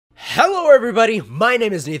Hello everybody, my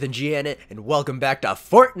name is Nathan Giannet, and welcome back to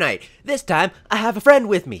Fortnite. This time, I have a friend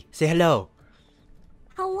with me. Say hello.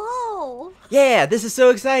 Hello. Yeah, this is so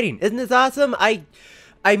exciting. Isn't this awesome? I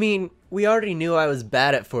mean, we already knew I was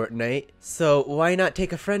bad at Fortnite, so why not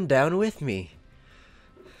take a friend down with me?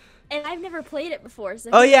 And I've never played it before, so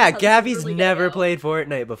Oh who knows yeah, how this is Gabby's really never gonna go. played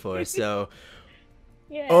Fortnite before, so...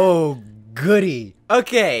 Yeah. Oh, goody.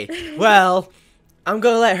 Okay, well, I'm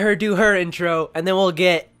gonna let her do her intro, and then we'll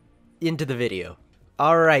get into the video.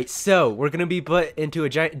 Alright, so, we're gonna be put into a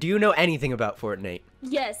giant... Do you know anything about Fortnite?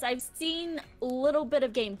 Yes, I've seen a little bit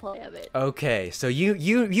of gameplay of it. Okay, so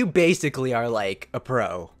you basically are like a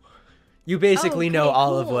pro. You basically know Okay,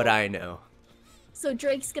 all of what cool. I know. So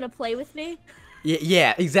Drake's gonna play with me?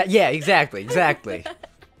 Yeah, exactly.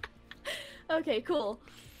 Okay, cool.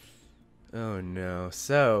 Oh no.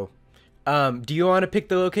 So, do you want to pick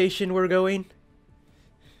the location we're going?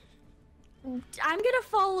 I'm gonna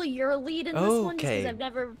follow your lead in this one just Okay.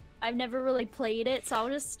 because I've never really played it, so I'll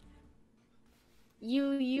just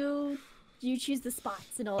you choose the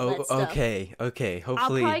spots and all that stuff. Okay. I'll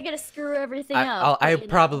Hopefully, probably gonna screw everything up. I but,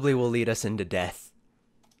 probably will lead us into death.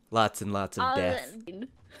 Lots and lots of death. then-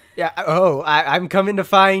 Yeah. Oh, I'm coming to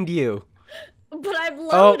find you. But I'm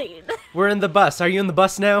Oh, loading. we're in the bus. Are you in the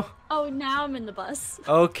bus now? Oh, now I'm in the bus.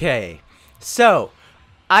 Okay, so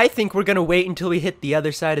I think we're gonna wait until we hit the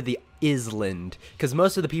other side of the island, because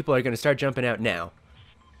most of the people are gonna start jumping out now.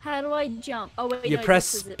 How do I jump? Oh wait, You no,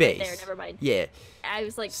 press this is it space. right there. Never mind. Yeah. I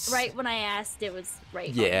was like, right when I asked, it was right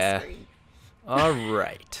on Yeah. the screen. All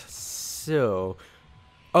right. So,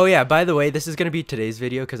 oh yeah. By the way, this is gonna be today's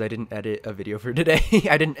video because I didn't edit a video for today.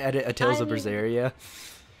 I didn't edit a Tales of I didn't- Berseria.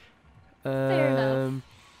 Fair enough.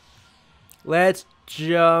 Let's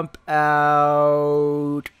jump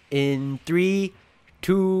out in 3,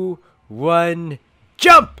 2, 1,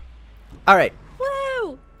 jump! All right.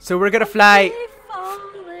 Woo! So we're gonna fly.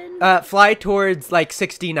 Fallen. Fly towards like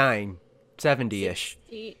 69, 70-ish.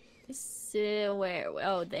 So where?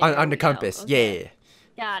 Oh, there. On we the go. compass. Okay.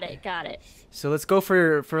 Yeah. Got it. So let's go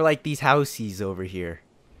for like these houseies over here.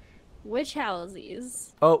 Which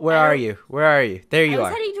houses? Oh, where I are don't- you? Where are you? There I you was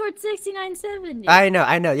are. heading towards 6970. I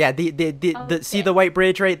know. Yeah, the see Okay. the white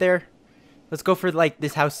bridge right there? Let's go for like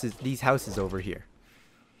these houses over here.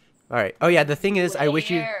 All right. Oh yeah, the thing is I wish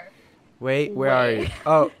you Where? Wait, where are you? Where?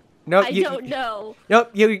 Oh, no, I don't know.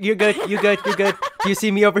 Nope, you're good. You're good. Do you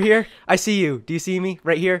see me over here? I see you. Do you see me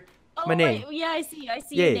right here? Oh, My name. Wait, yeah, I see you. I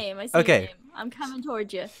see Yeah, your name. I see okay. your name. I'm coming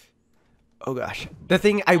towards you. Oh gosh. The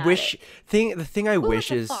thing I Got wish the thing I Ooh,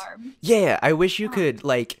 wish it's a is farm. yeah, I wish you could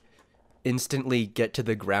like instantly get to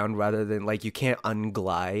the ground rather than like you can't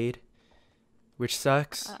unglide, which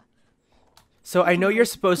sucks. So I know you're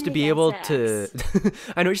supposed to be able to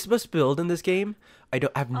I know you're supposed to build in this game. I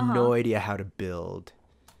have no idea how to build.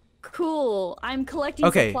 Cool. I'm collecting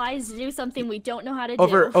Okay. supplies to do something we don't know how to do.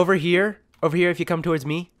 Over here if you come towards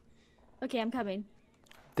me, Okay, I'm coming.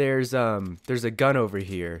 there's a gun over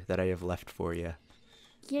here that I have left for you.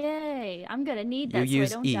 Yay. I'm gonna need that You so I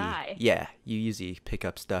use don't E. die. Yeah, you use E. Pick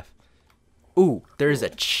up stuff. Ooh, there's a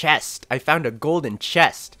chest. I found a golden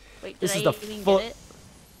chest. Wait, did This I is the even full. get it?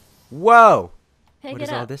 Whoa! Pick What it is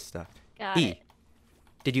up. all this stuff? Got E. it.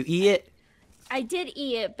 Did you E it? I did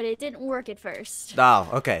eat it, but it didn't work at first. Oh,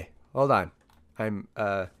 okay. Hold on.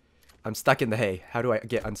 I'm stuck in the hay. How do I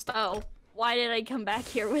get unstuck? Oh, why did I come back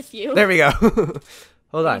here with you? There we go.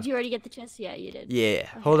 Hold on. Did you already get the chest? Yeah, you did. Yeah.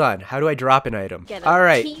 Hold on. How do I drop an item? Together. All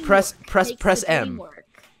right. Teamwork Press makes the M. dream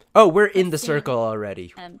work. Oh, we're in the Press circle M.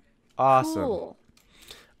 already. Awesome. Cool.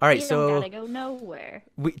 All right. You So don't gotta go nowhere.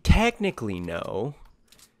 we technically know,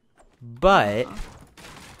 but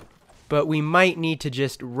we might need to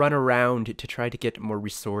just run around to try to get more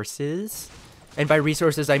resources. And by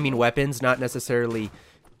resources, I mean weapons, not necessarily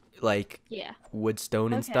like Yeah. wood,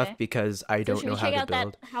 stone, and stuff, Okay. because I So don't should know we how check to out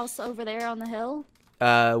build. that house over there on the hill?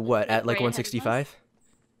 What, at like right ahead of us? 165?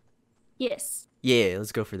 Yes. Yeah,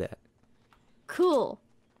 let's go for that. Cool.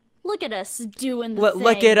 Look at us doing the thing.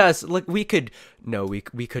 Look at us. Look, we couldn't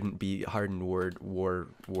be hardened war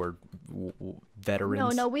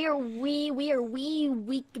veterans. No, we are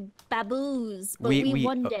weak baboos. But we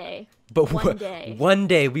one day. But one day. one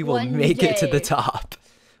day we will One make it to the day. top.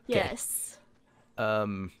 Okay. Yes.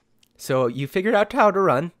 So you figured out how to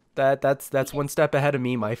run. That's one step ahead of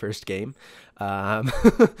me. My first game.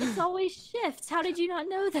 It's always shifts. How did you not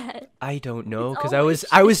know that? I don't know, It's because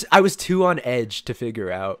always I was too on edge to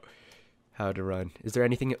figure out how to run. Is there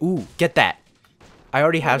anything? Ooh, get that! I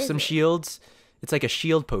already have is some it? shields. It's like a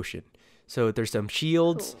shield potion. So there's some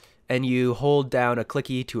shields, Cool. and you hold down a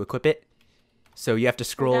clicky to equip it. So you have to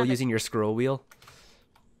scroll down a- using your scroll wheel,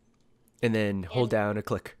 and then hold down a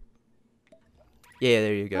click. Yeah,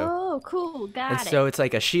 there you go. Oh, cool. Got And it. so it's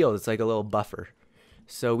like a shield. It's like a little buffer.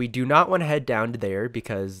 So we do not want to head down to there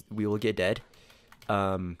because we will get dead.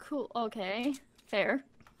 Cool. Okay. Fair.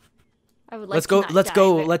 I would like Let's to go. not Let's die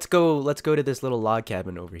go. there. Let's go. Let's go to this little log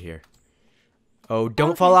cabin over here. Oh,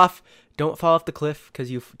 don't Okay. fall off. Don't fall off the cliff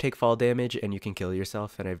because you take fall damage and you can kill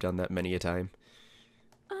yourself. And I've done that many a time.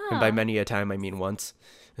 And by many a time, I mean once.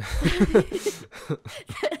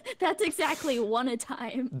 That's exactly one a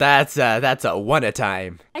time. That's a one a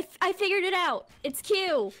time. I figured it out. It's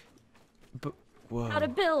Q. Whoa. How to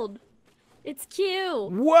build. It's Q.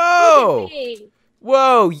 Whoa. Look at me.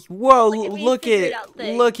 Whoa. Whoa. Look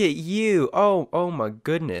Look at you. Oh my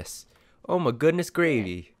goodness. Oh my goodness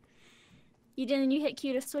gravy. You didn't. You hit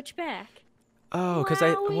Q to switch back. Oh,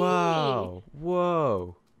 Wowee.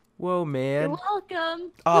 Whoa, man. You're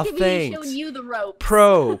welcome. Oh, Look at thanks. me showing you the ropes.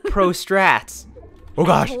 Pro strats. Oh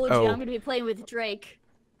gosh. I told you Oh, I'm gonna be playing with Drake.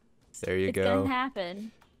 there you It's go. gonna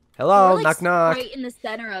happen. Hello, We're, like, knock. Right in the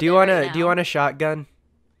center of Do you it wanna right do you now. want a shotgun?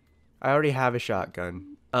 I already have a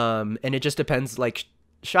shotgun. And it just depends. Like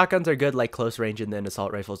shotguns are good, like close range, and then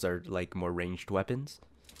assault rifles are like more ranged weapons.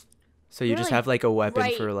 So you We're, just like, have like a weapon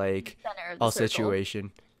right for like center of the all circle.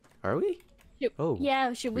 situation. Are we? Oh.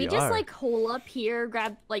 Yeah, should we we just are. like hole up here,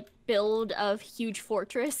 grab like build a huge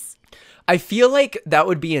fortress? I feel like that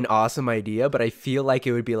would be an awesome idea, but I feel like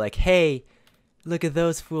it would be like, hey, look at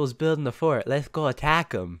those fools building the fort. Let's go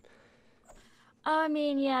attack them. I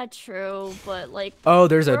mean, yeah, true, but like, Oh,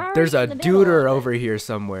 there's we're a already in the middle duder of it. over here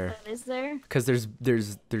somewhere. Is there? Cause there's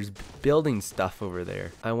building stuff over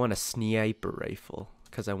there. I want a sniper rifle.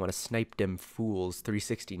 Cause I want to snipe them fools.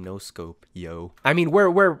 360 no scope, yo. I mean,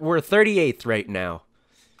 we're 38th right now.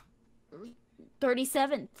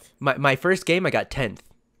 37th. My first game I got 10th,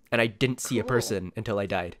 and I didn't see a Cool. person until I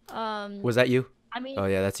died. Um, Was that you? I mean, Oh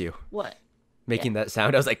yeah, that's you. what? Making that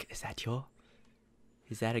sound. I was like, is that you?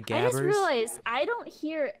 Is that a I gabbers? just realized I don't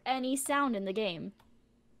hear any sound in the game.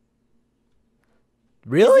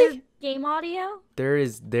 Really? Is there game audio? There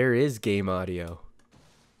is game audio.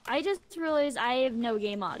 I just realized I have no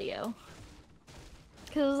game audio.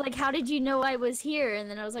 Cause like, how did you know I was here? And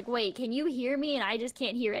then I was like, wait, can you hear me? And I just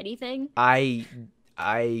can't hear anything.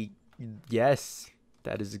 Yes,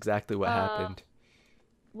 that is exactly what happened.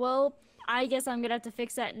 Well, I guess I'm gonna have to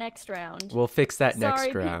fix that next round. We'll fix that next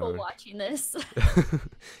Sorry, round. people watching this.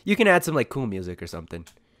 You can add some like cool music or something.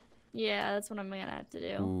 Yeah, that's what I'm gonna have to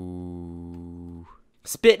do. Ooh.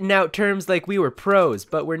 Spitting out terms like we were pros,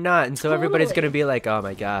 but we're not, and so everybody's Totally. gonna be like, "Oh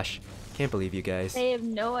my gosh, can't believe you guys." They have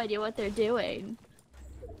no idea what they're doing.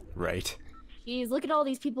 Right. Jeez, look at all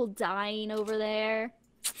these people dying over there.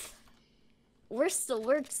 We're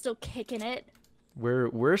still kicking it.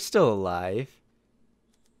 We're still alive.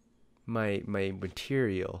 My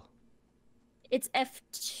material. It's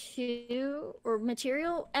F2 or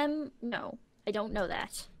material M. No, I don't know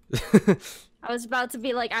that. I was about to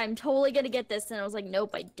be like, I'm totally gonna get this, and I was like,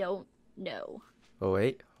 nope, I don't know. Oh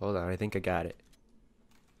wait, hold on. I think I got it.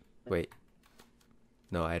 Wait.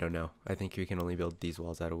 No, I don't know. I think we can only build these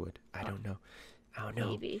walls out of wood. I don't know. I don't know.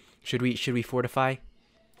 Maybe. Should we fortify?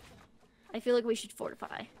 I feel like we should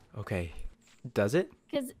fortify. Okay. Does it?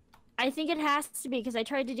 Because I think it has to be, because I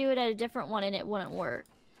tried to do it at a different one and it wouldn't work.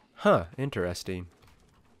 Huh, interesting.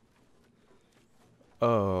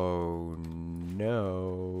 Oh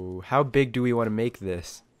no. How big do we want to make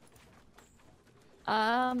this?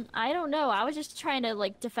 I don't know. I was just trying to,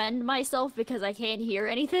 like, defend myself because I can't hear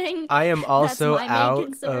anything. I am also my main out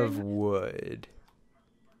concern. of wood.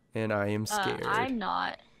 And I am scared. I'm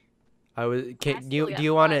not. I was still do got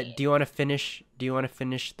you want to plenty.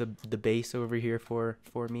 finish the base over here for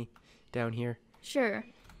me down here? Sure.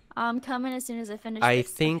 I'm coming as soon as I finish I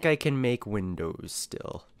this. think I can make windows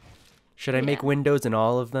still. Should I make Yeah. windows in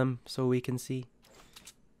all of them so we can see?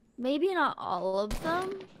 Maybe not all of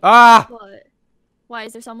them, Ah! but... Why,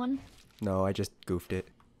 is there someone? No, I just goofed it.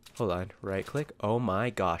 Hold on. Right click. Oh my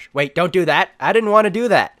gosh. Wait, don't do that. I didn't want to do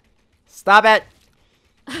that. Stop it.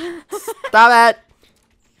 Stop it.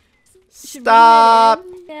 Should we Stop.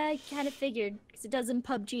 hit him? Yeah, I kind of figured, because it does in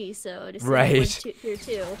PUBG, so just Right. here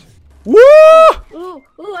too. Woo!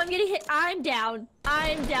 Ooh, I'm getting hit. I'm down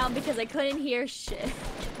because I couldn't hear shit.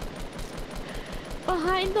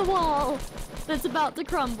 Behind the wall that's about to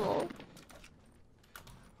crumble.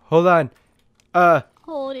 Hold on.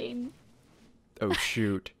 Holding. Oh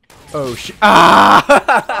shoot. Oh shoot. Ah!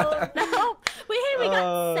 Oh, no. We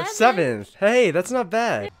got 7th. Hey, that's not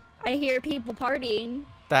bad. I hear people partying.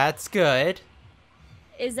 That's good.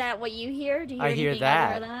 Is that what you hear? Do you hear I hear anything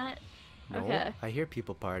that. other than that? No, Okay. I hear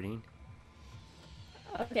people partying.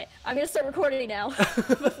 Okay, I'm gonna start recording now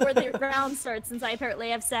before the round starts since I apparently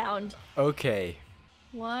have sound. Okay.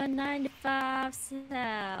 195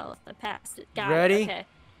 south. I passed it. Got Ready? it. Okay.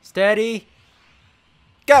 Steady.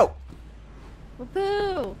 Go.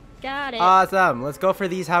 Woohoo! Got it. Awesome. Let's go for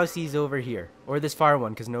these houses over here. Or this far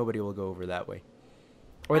one, because nobody will go over that way.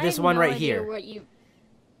 Or this one right here. What you...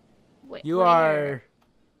 Wait, You where? are...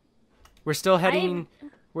 We're still heading...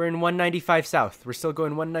 We're in 195 south. We're still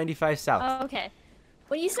going 195 south. Oh, okay.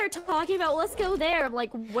 When you start talking about let's go there, I'm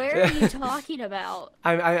like, where are you talking about?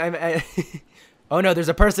 Oh no, there's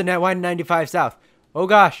a person at 195 south. Oh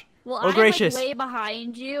gosh. Well, oh gracious. I'm like way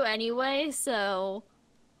behind you anyway, so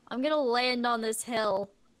I'm gonna land on this hill.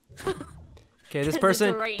 Okay, this 'Cause it's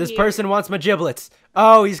person right this here. person wants my giblets.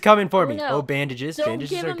 Oh, he's coming for me. No. Oh, bandages. Don't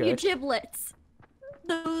Bandages give are him good. your giblets.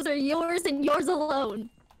 Those are yours and yours alone.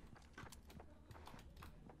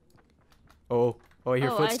 Oh, I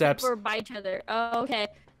hear footsteps. I think we're by each other. Oh, okay.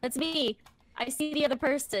 That's me. I see the other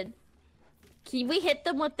person. Can we hit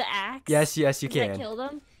them with the axe? Yes, you Does can. that kill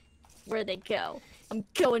them? Where'd they go? I'm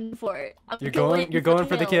going for it. You're going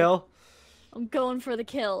for the kill? I'm going for the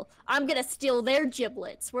kill. I'm gonna steal their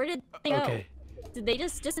giblets. Where did they go? Okay. Did they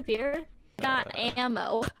just disappear? Got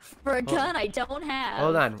ammo for a gun I don't have.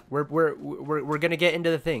 Hold on. We're gonna get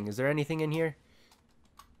into the thing. Is there anything in here?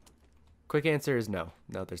 Quick answer is no.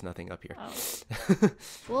 No, there's nothing up here. Oh.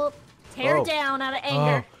 Well, tear it down out of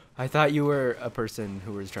anger. Oh, I thought you were a person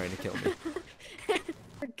who was trying to kill me.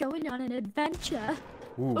 We're going on an adventure.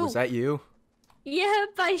 Ooh, was that you? Yep,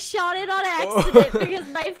 I shot it on accident because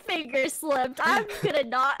my finger slipped. I'm gonna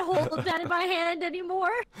not hold that in my hand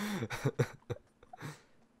anymore.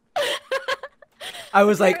 I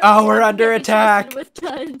was like, oh, we're under attack. With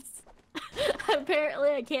guns.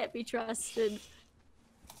 Apparently, I can't be trusted.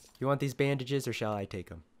 You want these bandages, or shall I take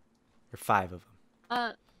them? Or 5 of them.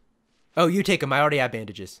 Uh. Oh, you take them. I already have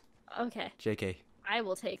bandages. Okay. JK. I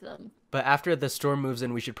will take them. But after the storm moves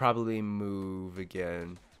in, we should probably move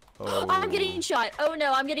again. Oh. I'm getting shot. Oh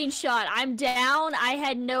no, I'm getting shot. I'm down. I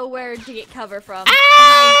had nowhere to get cover from.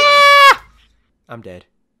 Ah! I'm dead.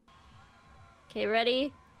 Okay,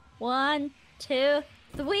 ready? 1, 2,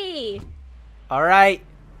 3. All right.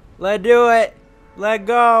 Let's do it. Let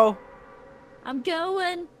go. I'm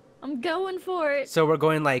going for it. So we're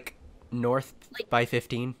going like north by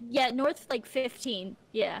 15? Yeah, north like 15.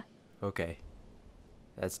 Yeah. Okay.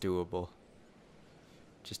 That's doable.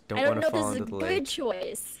 Just don't want to fall into the lake. I don't know if this is a good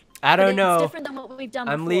choice. I don't know. It's different than what we've done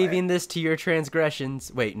before. I'm leaving this to your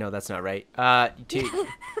transgressions. Wait, no, that's not right. I'm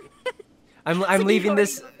leaving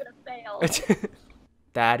this.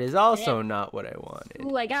 That is also not what I wanted.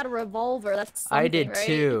 Ooh, I got a revolver. That's something, I did right?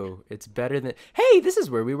 too. It's better than. Hey, this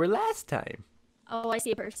is where we were last time. Oh, I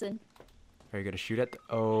see a person. Are you gonna shoot at the?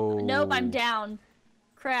 Oh. Nope, I'm down.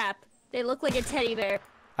 Crap. They look like a teddy bear.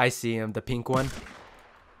 I see him. The pink one.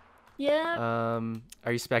 Yeah.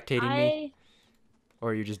 Are you spectating me? Or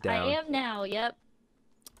are you just down? I am now. Yep.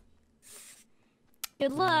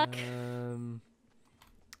 Good luck.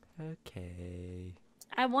 Okay.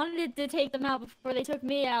 I wanted to take them out before they took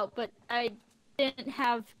me out, but I didn't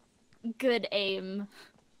have good aim.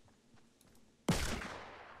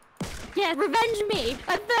 Yeah, revenge me!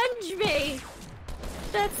 Avenge me!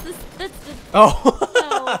 That's the.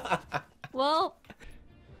 Oh. No. Well.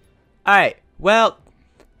 Alright, well,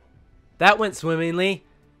 that went swimmingly.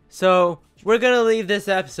 So, we're gonna leave this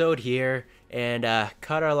episode here and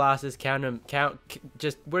cut our losses,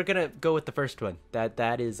 we're gonna go with the first one.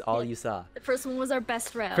 That is all you saw. The first one was our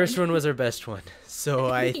best round. First one was our best one. So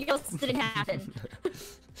Anything else didn't happen.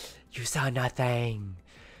 You saw nothing.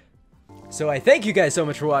 So I thank you guys so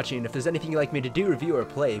much for watching. If there's anything you'd like me to do, review, or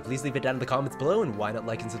play, please leave it down in the comments below, and why not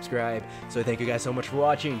like and subscribe. So thank you guys so much for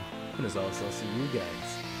watching, and as always, I'll see you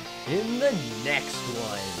guys in the next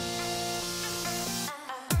one.